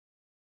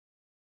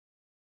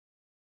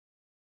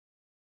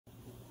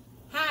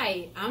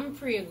Hi, I'm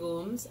Priya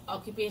Gomes,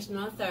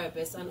 occupational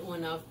therapist and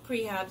owner of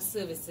Priya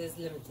Services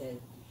Limited.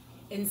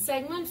 In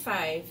segment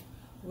 5,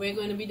 we're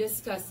going to be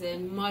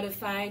discussing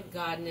modified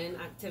gardening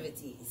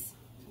activities.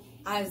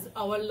 As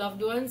our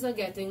loved ones are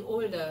getting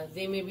older,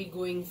 they may be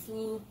going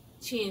through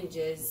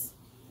changes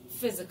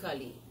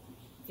physically.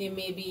 They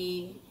may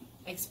be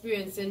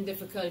experiencing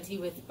difficulty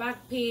with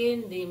back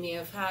pain. They may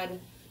have had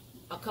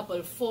a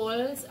couple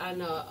falls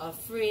and are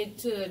afraid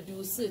to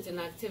do certain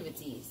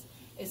activities.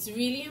 It's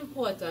really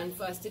important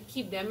for us to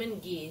keep them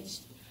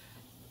engaged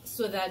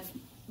so that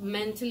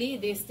mentally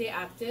they stay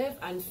active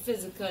and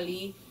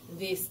physically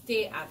they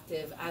stay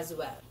active as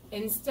well.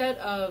 Instead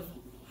of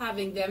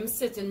having them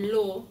sitting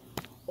low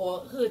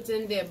or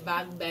hurting their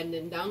back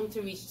bending down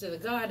to reach to the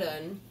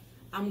garden,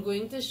 I'm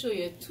going to show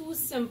you 2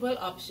 simple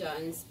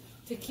options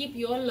to keep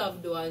your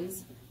loved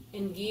ones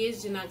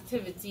engaged in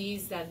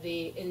activities that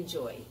they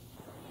enjoy.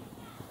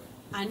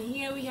 And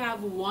here we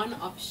have one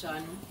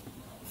option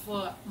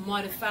for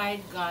modified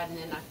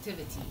gardening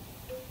activity.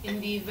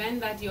 In the event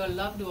that your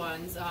loved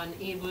ones are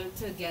unable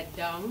to get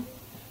down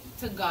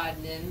to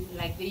gardening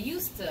like they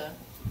used to,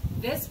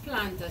 this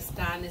planter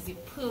stand is the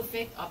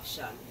perfect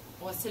option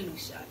or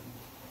solution.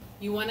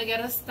 You want to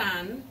get a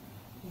stand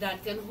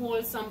that can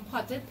hold some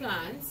potted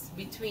plants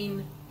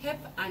between hip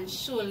and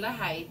shoulder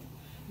height,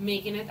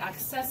 making it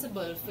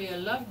accessible for your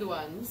loved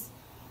ones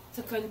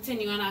to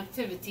continue an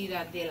activity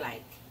that they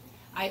like.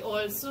 I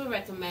also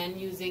recommend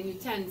using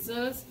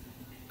utensils,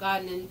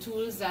 gardening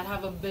tools that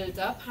have a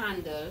built-up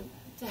handle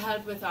to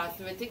help with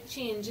arthritic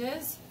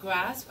changes,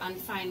 grasp, and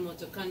fine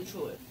motor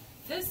control.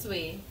 This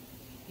way,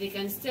 they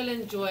can still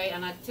enjoy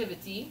an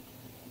activity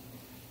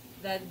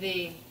that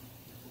they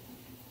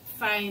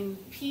find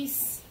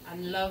peace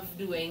and love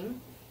doing.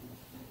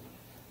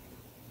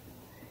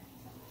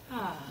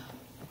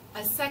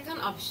 A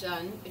second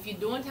option, if you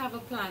don't have a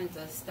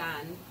planter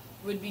stand,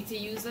 would be to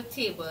use a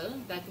table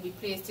that can be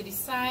placed to the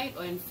side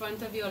or in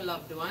front of your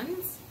loved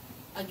ones.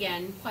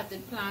 Again,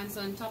 potted plants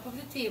on top of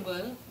the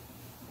table,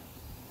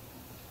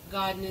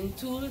 gardening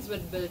tools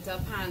with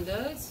built-up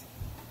handles,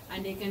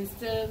 and they can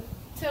still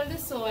till the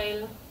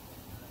soil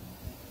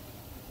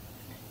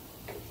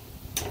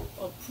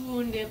or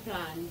prune their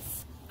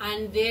plants.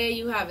 And there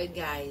you have it,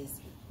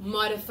 guys,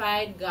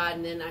 modified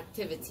gardening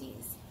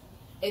activities.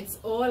 It's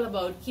all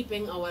about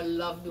keeping our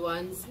loved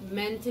ones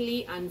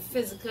mentally and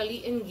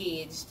physically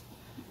engaged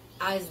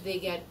as they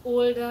get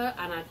older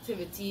and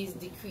activities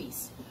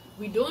decrease.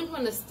 We don't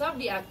want to stop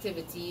the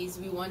activities,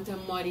 we want to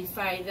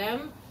modify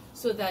them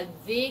so that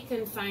they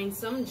can find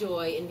some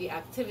joy in the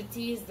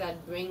activities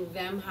that bring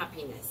them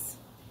happiness.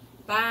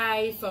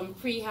 Bye from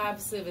Priya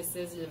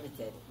Services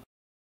Limited.